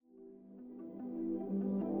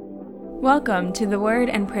Welcome to the Word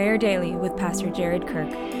and Prayer Daily with Pastor Jared Kirk.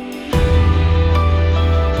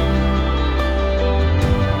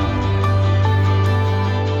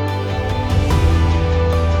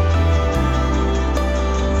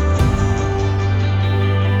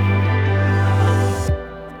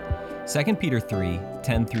 Second Peter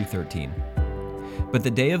 3:10-13. But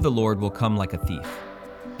the day of the Lord will come like a thief.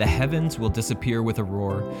 The heavens will disappear with a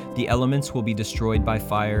roar, the elements will be destroyed by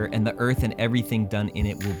fire, and the earth and everything done in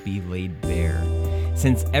it will be laid bare.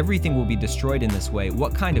 Since everything will be destroyed in this way,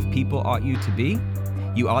 what kind of people ought you to be?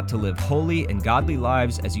 You ought to live holy and godly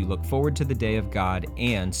lives as you look forward to the day of God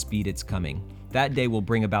and speed its coming. That day will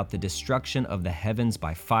bring about the destruction of the heavens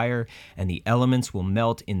by fire, and the elements will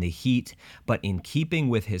melt in the heat. But in keeping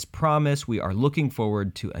with his promise, we are looking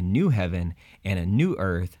forward to a new heaven and a new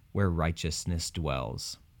earth where righteousness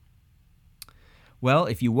dwells. Well,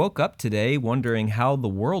 if you woke up today wondering how the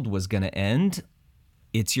world was going to end,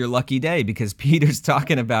 it's your lucky day because Peter's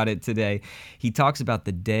talking about it today. He talks about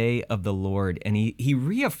the day of the Lord, and he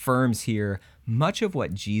reaffirms here much of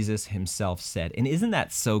what Jesus himself said. And isn't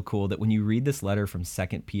that so cool that when you read this letter from 2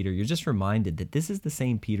 Peter, you're just reminded that this is the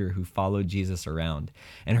same Peter who followed Jesus around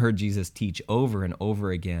and heard Jesus teach over and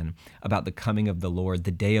over again about the coming of the Lord,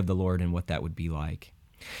 the day of the Lord, and what that would be like.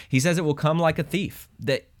 He says it will come like a thief,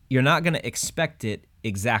 that you're not going to expect it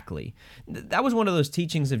exactly. That was one of those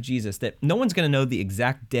teachings of Jesus, that no one's going to know the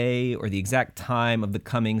exact day or the exact time of the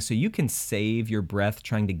coming, so you can save your breath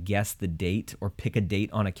trying to guess the date or pick a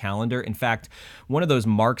date on a calendar. In fact, one of those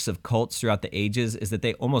marks of cults throughout the ages is that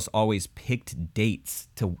they almost always picked dates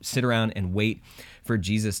to sit around and wait for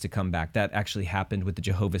Jesus to come back. That actually happened with the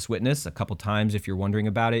Jehovah's Witness a couple times. If you're wondering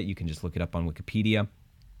about it, you can just look it up on Wikipedia.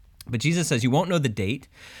 But Jesus says you won't know the date,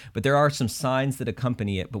 but there are some signs that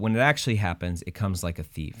accompany it. But when it actually happens, it comes like a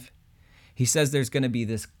thief. He says there's going to be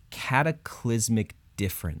this cataclysmic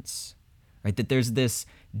difference, right? That there's this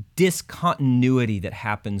discontinuity that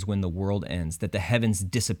happens when the world ends, that the heavens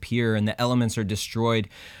disappear and the elements are destroyed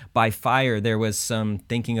by fire. There was some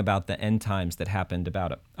thinking about the end times that happened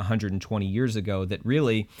about 120 years ago, that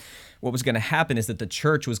really what was going to happen is that the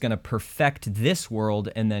church was going to perfect this world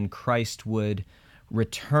and then Christ would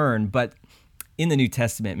return. But in the New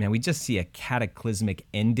Testament, man, we just see a cataclysmic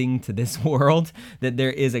ending to this world, that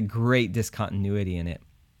there is a great discontinuity in it.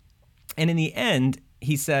 And in the end,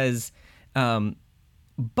 he says,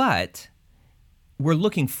 but we're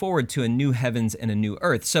looking forward to a new heavens and a new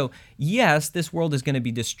earth. So yes, this world is going to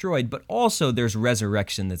be destroyed, but also there's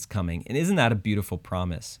resurrection that's coming. And isn't that a beautiful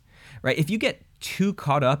promise, right? If you get too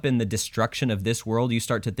caught up in the destruction of this world, you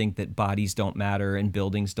start to think that bodies don't matter and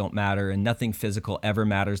buildings don't matter and nothing physical ever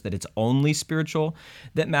matters, that it's only spiritual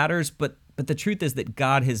that matters. But the truth is that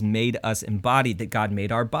God has made us embodied, that God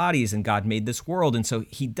made our bodies and God made this world. And so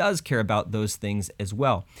he does care about those things as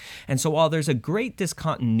well. And so while there's a great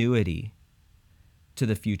discontinuity to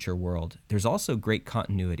the future world, there's also great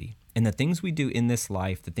continuity. And the things we do in this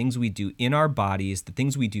life, the things we do in our bodies, the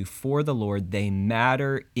things we do for the Lord, they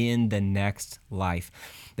matter in the next life.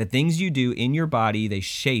 The things you do in your body, they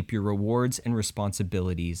shape your rewards and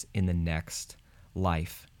responsibilities in the next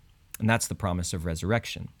life. And that's the promise of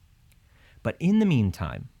resurrection. But in the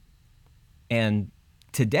meantime, and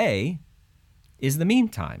today is the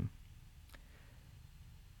meantime,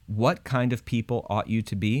 what kind of people ought you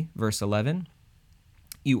to be? Verse 11.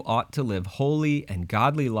 You ought to live holy and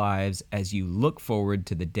godly lives as you look forward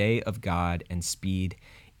to the day of God and speed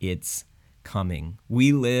its coming.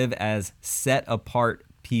 We live as set-apart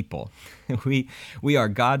people. We are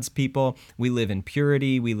God's people. We live in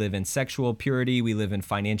purity. We live in sexual purity. We live in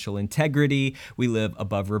financial integrity. We live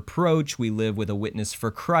above reproach. We live with a witness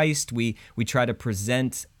for Christ. We try to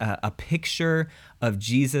present a picture of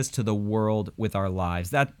Jesus to the world with our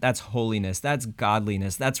lives. That's holiness. That's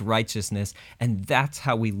godliness. That's righteousness. And that's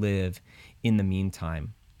how we live in the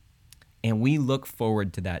meantime. And we look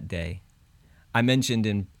forward to that day. I mentioned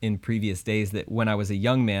in previous days that when I was a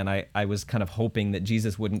young man, I was kind of hoping that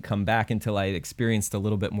Jesus wouldn't come back until I had experienced a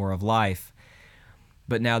little bit more of life.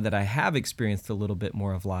 But now that I have experienced a little bit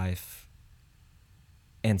more of life,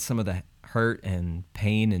 and some of the hurt and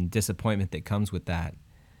pain and disappointment that comes with that,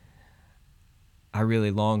 I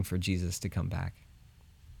really long for Jesus to come back.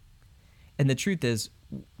 And the truth is,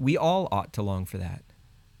 we all ought to long for that.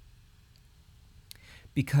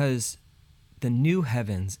 Because the new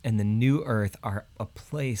heavens and the new earth are a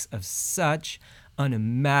place of such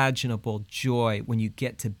unimaginable joy when you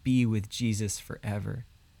get to be with Jesus forever.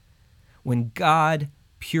 When God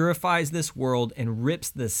purifies this world and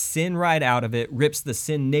rips the sin right out of it, rips the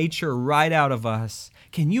sin nature right out of us,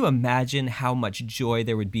 can you imagine how much joy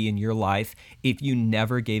there would be in your life if you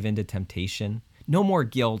never gave in to temptation? No more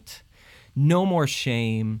guilt, No more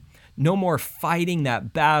shame. No more fighting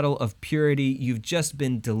that battle of purity. You've just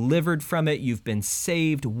been delivered from it. You've been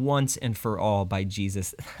saved once and for all by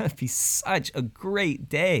Jesus. That'd be such a great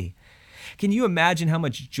day. Can you imagine how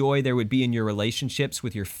much joy there would be in your relationships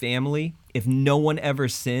with your family if no one ever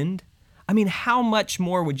sinned? I mean, how much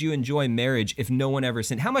more would you enjoy marriage if no one ever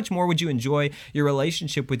sinned? How much more would you enjoy your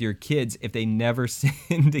relationship with your kids if they never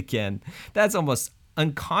sinned again? That's almost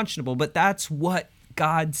unconscionable, but that's what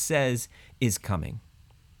God says is coming.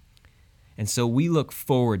 And so we look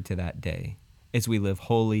forward to that day as we live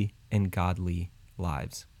holy and godly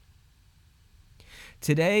lives.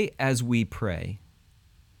 Today, as we pray,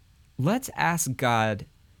 let's ask God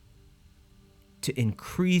to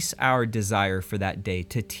increase our desire for that day,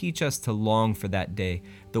 to teach us to long for that day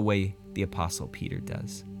the way the Apostle Peter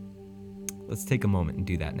does. Let's take a moment and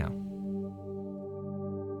do that now.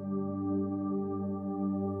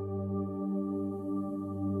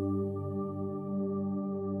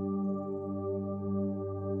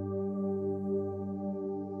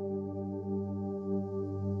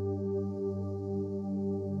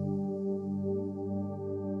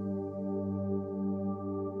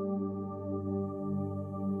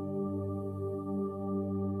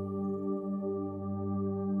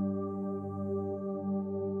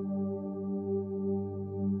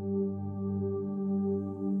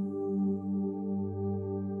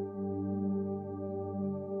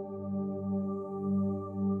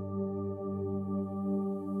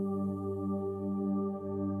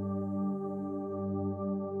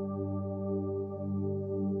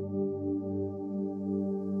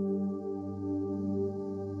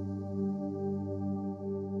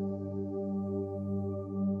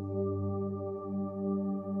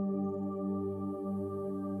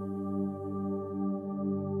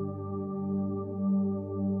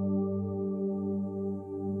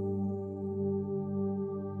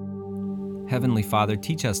 Heavenly Father,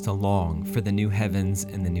 teach us to long for the new heavens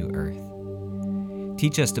and the new earth.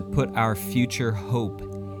 Teach us to put our future hope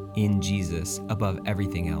in Jesus above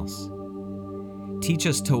everything else. Teach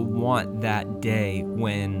us to want that day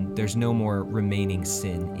when there's no more remaining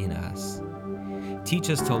sin in us. Teach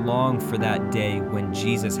us to long for that day when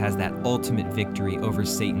Jesus has that ultimate victory over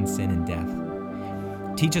Satan, sin, and death.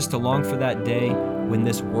 Teach us to long for that day when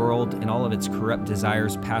this world and all of its corrupt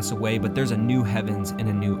desires pass away, but there's a new heavens and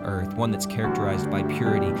a new earth, one that's characterized by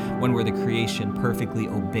purity, one where the creation perfectly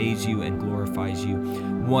obeys you and glorifies you,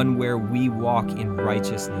 one where we walk in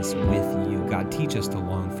righteousness with you. God, teach us to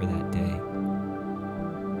long for that day.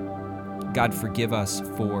 God, forgive us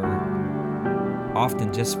for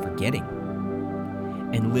often just forgetting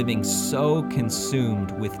and living so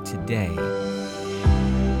consumed with today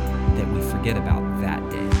that we forget about that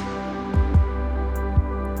day.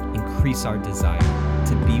 Increase our desire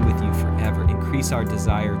to be with you forever. Increase our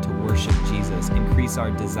desire to worship Jesus. Increase our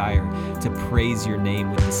desire to praise your name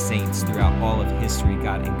with the saints throughout all of history.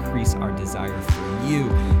 God, increase our desire for you.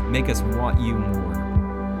 Make us want you more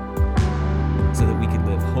so that we could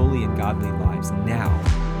live holy and godly lives now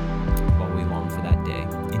while we long for that day.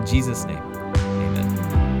 In Jesus' name, amen.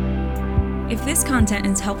 If this content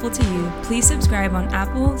is helpful to you, please subscribe on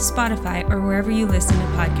Apple, Spotify, or wherever you listen to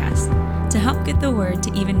podcasts. To help get the word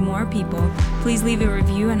to even more people, please leave a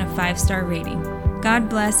review and a 5-star rating. God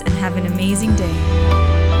bless and have an amazing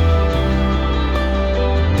day.